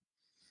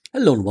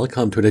Hello and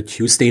welcome to the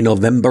Tuesday,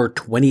 November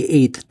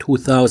 28th,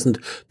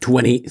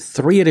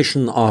 2023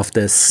 edition of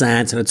the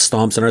SANS and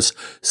Storm Center's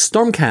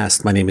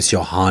Stormcast. My name is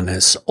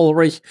Johannes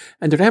Ulrich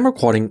and today I'm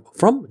recording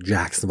from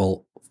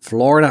Jacksonville,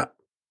 Florida.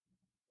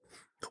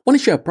 One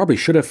issue I probably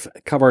should have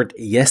covered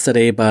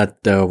yesterday, but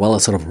I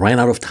sort of ran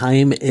out of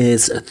time,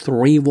 is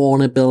 3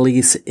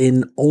 vulnerabilities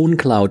in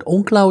OwnCloud.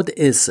 OwnCloud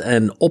is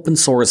an open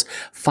source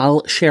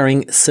file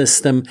sharing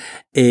system.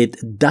 It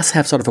does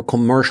have sort of a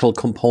commercial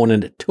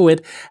component to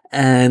it,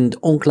 and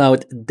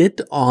OwnCloud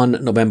did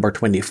on November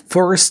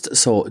 21st,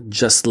 so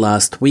just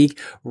last week,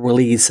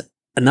 release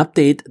an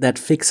update that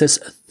fixes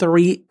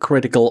 3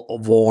 critical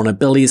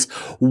vulnerabilities,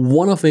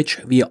 one of which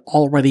we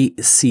already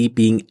see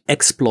being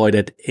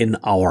exploited in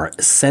our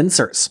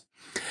sensors.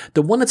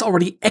 The one that's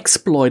already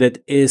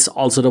exploited is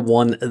also the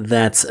one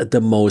that's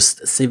the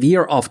most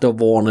severe of the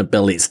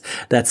vulnerabilities.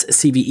 That's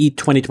CVE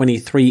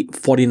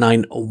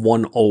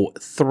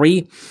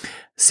 2023-49103.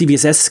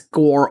 CVSS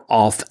score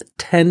of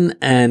 10,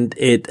 and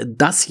it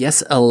does,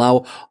 yes,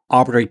 allow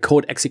arbitrary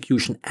code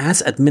execution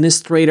as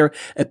administrator.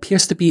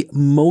 Appears to be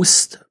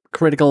most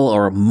critical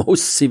or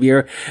most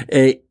severe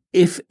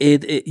if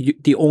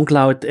the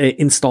OwnCloud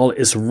install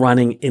is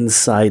running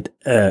inside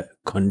a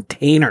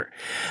container.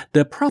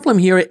 The problem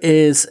here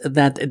is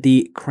that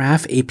the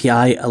Graph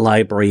API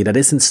library that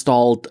is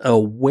installed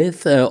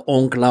with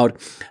OwnCloud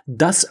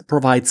does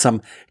provide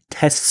some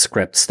test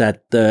scripts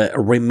that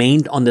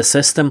remained on the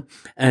system,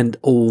 and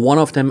one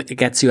of them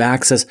gets you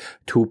access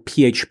to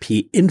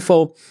PHP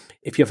info.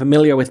 If you're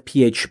familiar with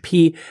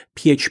PHP,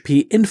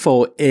 PHP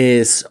info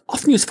is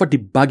often used for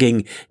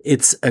debugging.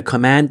 It's a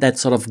command that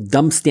sort of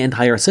dumps the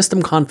entire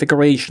system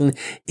configuration,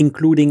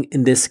 including,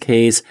 in this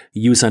case,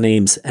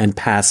 usernames and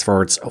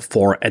passwords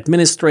for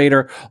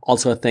administrator.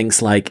 Also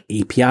things like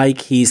API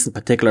keys, in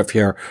particular if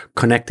you're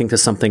connecting to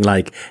something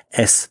like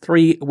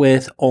S3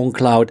 with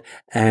OwnCloud,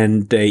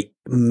 and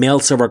mail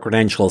server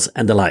credentials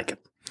and the like.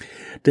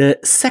 The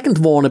second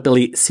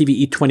vulnerability,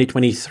 CVE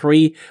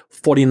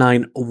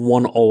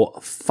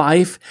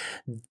 2023-49105,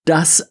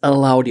 does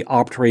allow the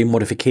arbitrary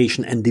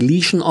modification and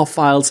deletion of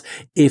files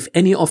if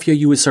any of your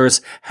users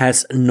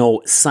has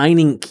no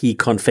signing key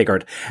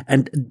configured.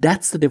 And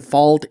that's the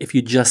default if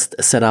you just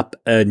set up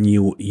a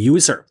new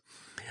user.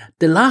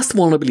 The last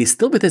vulnerability,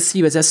 still with a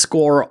CVSS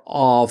score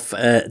of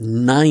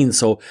 9,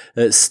 so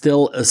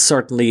still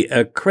certainly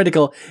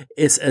critical,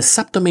 is a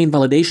subdomain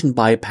validation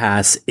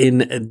bypass in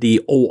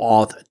the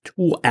OAuth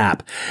 2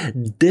 app.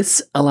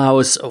 This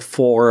allows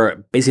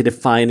for basically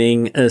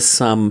defining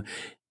some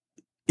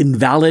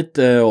invalid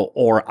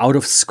or out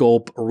of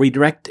scope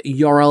redirect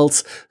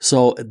URLs.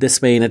 So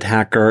this way an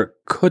attacker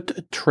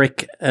could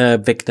trick a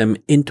victim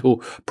into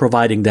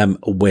providing them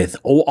with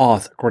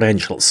OAuth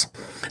credentials.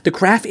 The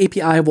Graph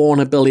API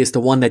vulnerability is the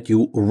one that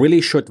you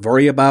really should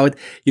worry about.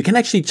 You can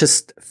actually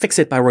just fix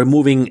it by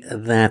removing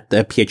that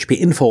PHP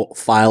info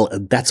file.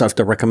 That's sort of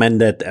the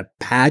recommended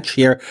patch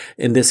here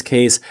in this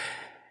case.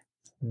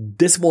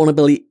 This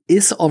vulnerability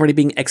is already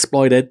being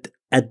exploited.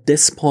 At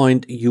this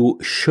point, you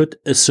should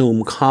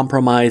assume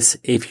compromise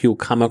if you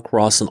come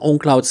across an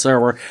OwnCloud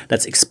server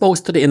that's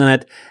exposed to the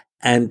internet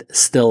and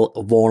still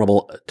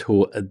vulnerable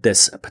to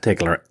this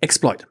particular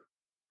exploit.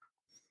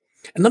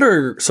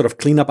 Another sort of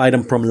cleanup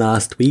item from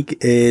last week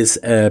is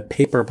a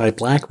paper by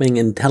Blackwing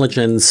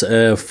Intelligence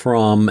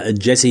from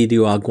Jesse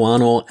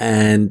DiAguano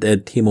and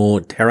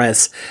Timo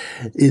Teres.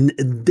 In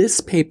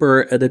this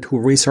paper, the two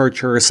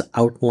researchers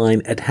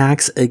outline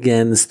attacks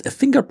against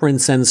fingerprint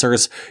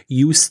sensors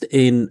used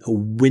in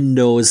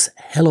Windows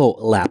Hello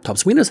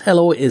laptops. Windows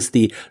Hello is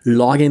the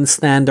login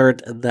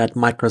standard that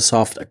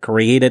Microsoft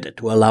created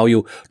to allow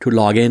you to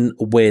log in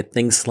with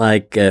things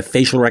like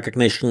facial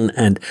recognition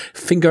and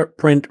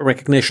fingerprint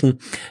recognition.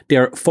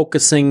 They're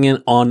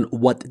focusing on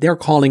what they're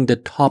calling the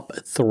top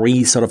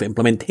 3 sort of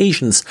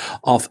implementations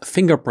of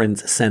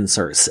fingerprint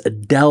sensors: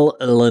 Dell,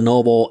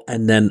 Lenovo,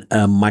 and then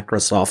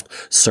Microsoft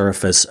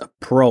Surface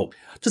Pro.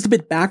 Just a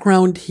bit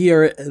background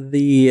here.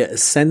 The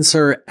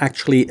sensor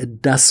actually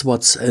does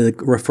what's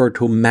referred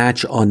to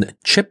match on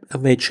chip,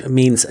 which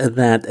means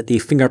that the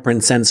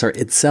fingerprint sensor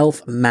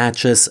itself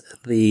matches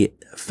the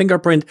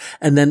fingerprint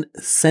and then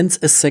sends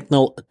a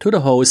signal to the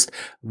host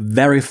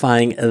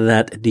verifying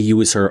that the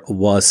user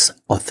was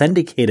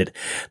authenticated.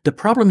 The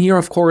problem here,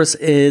 of course,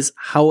 is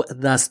how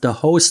does the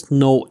host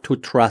know to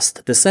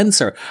trust the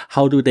sensor?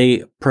 How do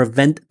they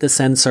prevent the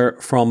sensor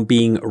from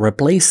being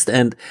replaced?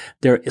 And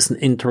there is an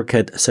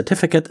intricate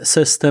certificate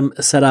system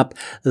set up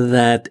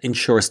that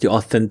ensures the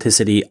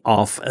authenticity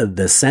of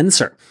the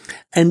sensor.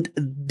 And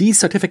these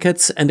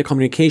certificates and the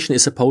communication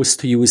is supposed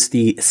to use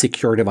the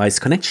Secure Device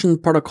Connection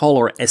Protocol,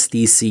 or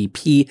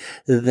SDCP,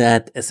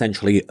 that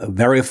essentially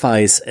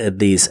verifies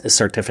these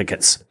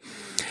certificates.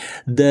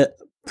 The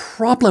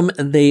problem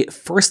they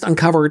first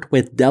uncovered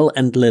with Dell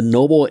and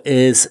Lenovo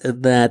is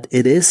that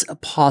it is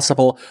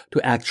possible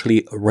to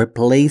actually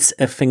replace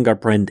a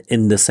fingerprint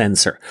in the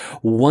sensor.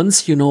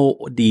 Once you know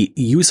the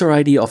user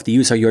ID of the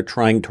user you're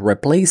trying to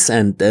replace,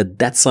 and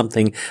that's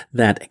something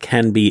that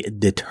can be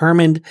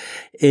determined,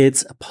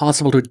 it's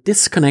possible to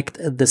disconnect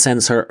the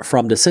sensor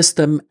from the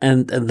system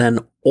and then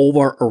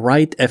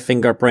overwrite a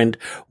fingerprint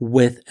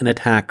with an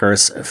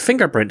attacker's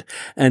fingerprint,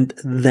 and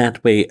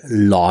that way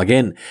log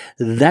in.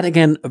 That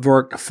again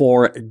worked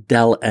for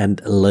Dell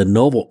and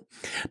Lenovo.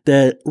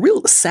 The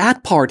real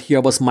sad part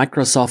here was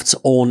Microsoft's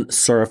own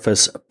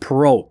Surface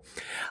Pro.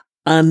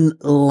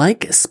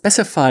 Unlike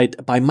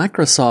specified by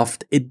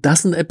Microsoft, it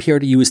doesn't appear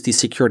to use the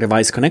Secure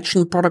Device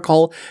Connection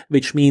Protocol,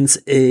 which means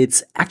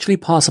it's actually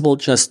possible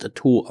just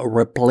to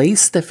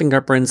replace the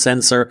fingerprint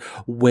sensor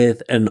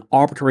with an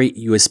arbitrary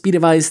USB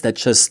device that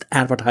just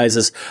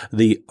advertises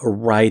the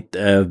right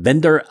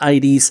vendor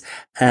IDs.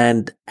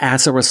 And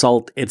as a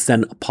result, it's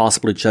then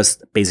possible to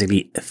just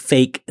basically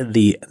fake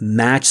the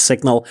match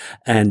signal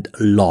and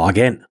log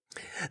in.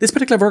 This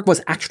particular work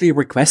was actually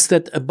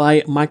requested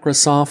by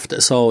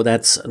Microsoft, so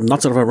that's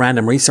not sort of a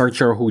random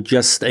researcher who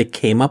just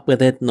came up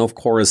with it. And of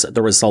course,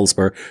 the results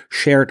were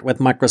shared with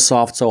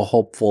Microsoft, so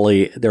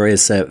hopefully there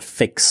is a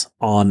fix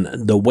on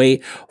the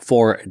way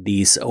for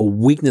these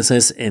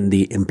weaknesses in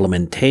the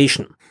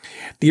implementation.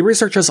 The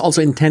researchers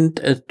also intend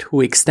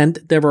to extend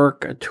their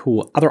work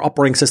to other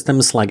operating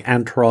systems like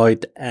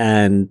Android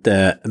and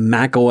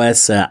Mac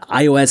OS,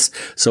 iOS.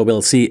 So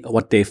we'll see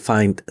what they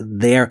find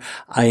there.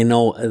 I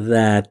know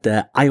that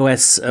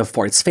iOS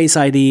for its Face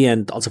ID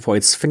and also for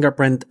its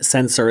fingerprint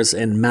sensors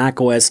in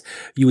Mac OS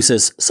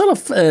uses sort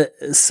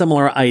of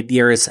similar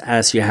ideas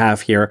as you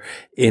have here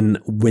in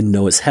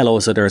Windows Hello.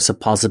 So there's a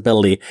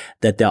possibility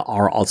that there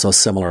are also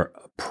similar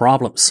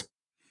problems.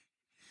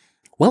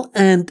 Well,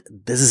 and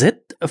this is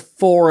it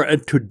for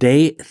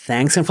today.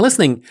 Thanks again for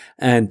listening,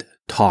 and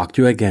talk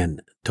to you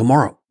again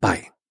tomorrow.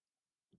 Bye.